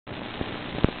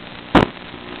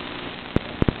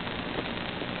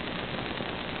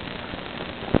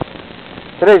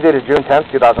Today's date is June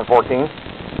 10th, 2014.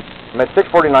 I'm at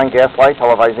 649 Gaslite,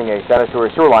 televising a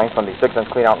sanitary sewer line from the 6-inch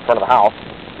cleanout in front of the house.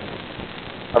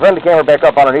 I've run the camera back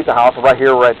up underneath the house. Right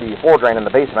here we're at the floor drain in the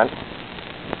basement.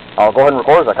 I'll go ahead and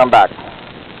record as I come back.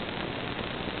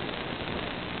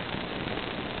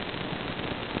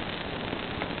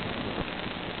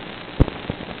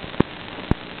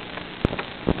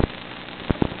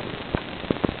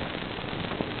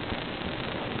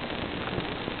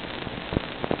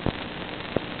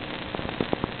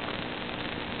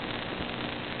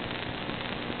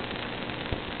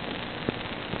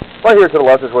 Right here to the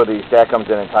left is where the stack comes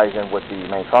in and ties in with the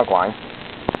main trunk line.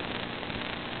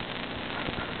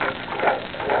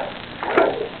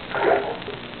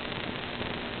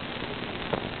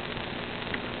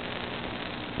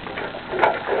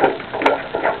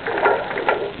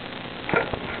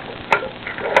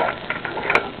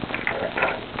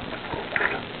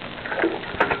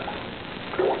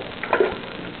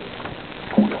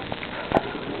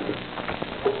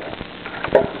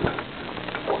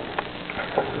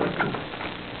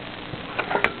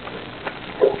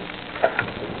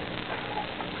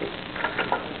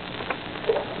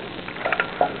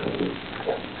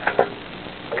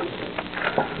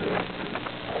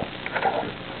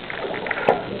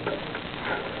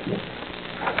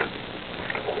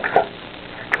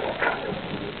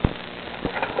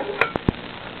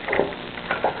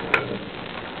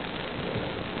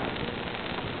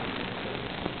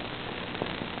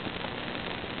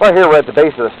 Right here we're at the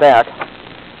base of the stack.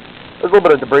 There's a little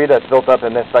bit of debris that's built up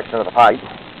in this section of the pipe.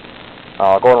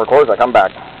 I'll go and record as I come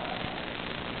back.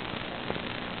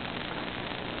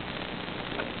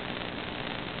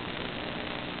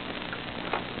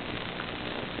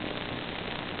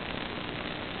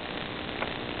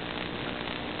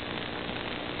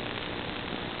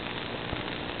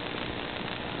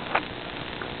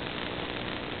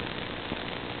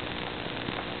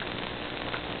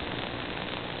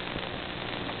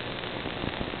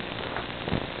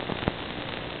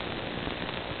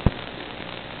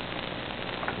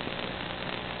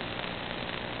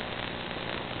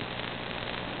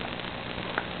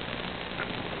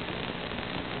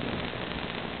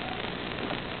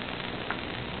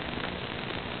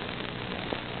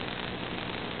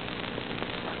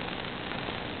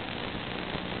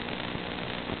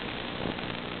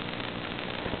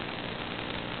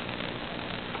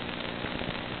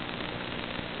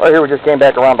 Right here we just came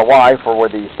back around the Y for where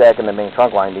the stack and the main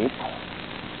trunk line meet.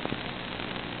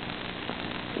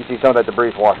 You see some of that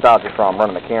debris washed out just from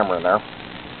running the camera in there.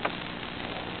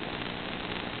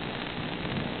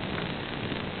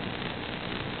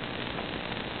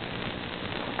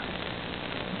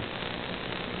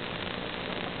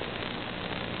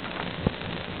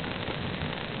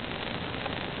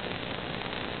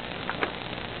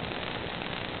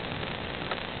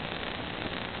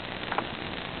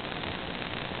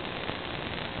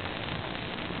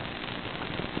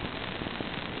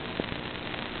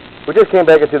 We just came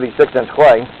back into the 6-inch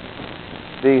clay.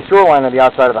 The sewer line on the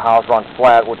outside of the house runs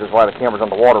flat, which is why the camera's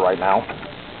underwater right now.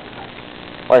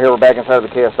 Right here we're back inside of the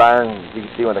cast iron. You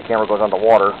can see when the camera goes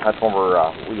underwater, that's when we're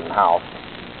leaving the house.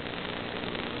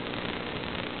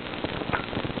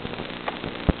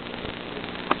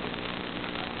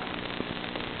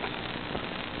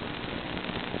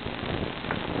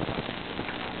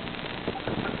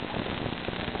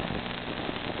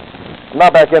 I'm now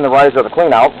back in the riser of the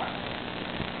clean out.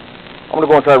 I'm going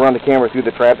to go and try to run the camera through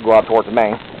the trap to go out towards the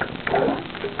main.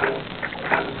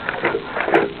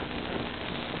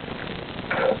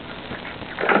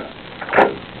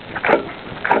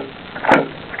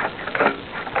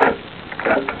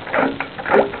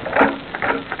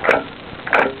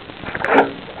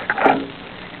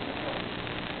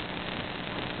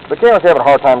 The camera's having a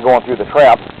hard time going through the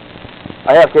trap.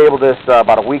 I have cabled this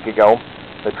about a week ago.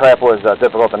 The trap was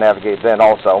difficult to navigate then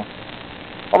also.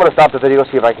 I'm going to stop the video,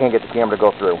 see if I can get the camera to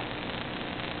go through.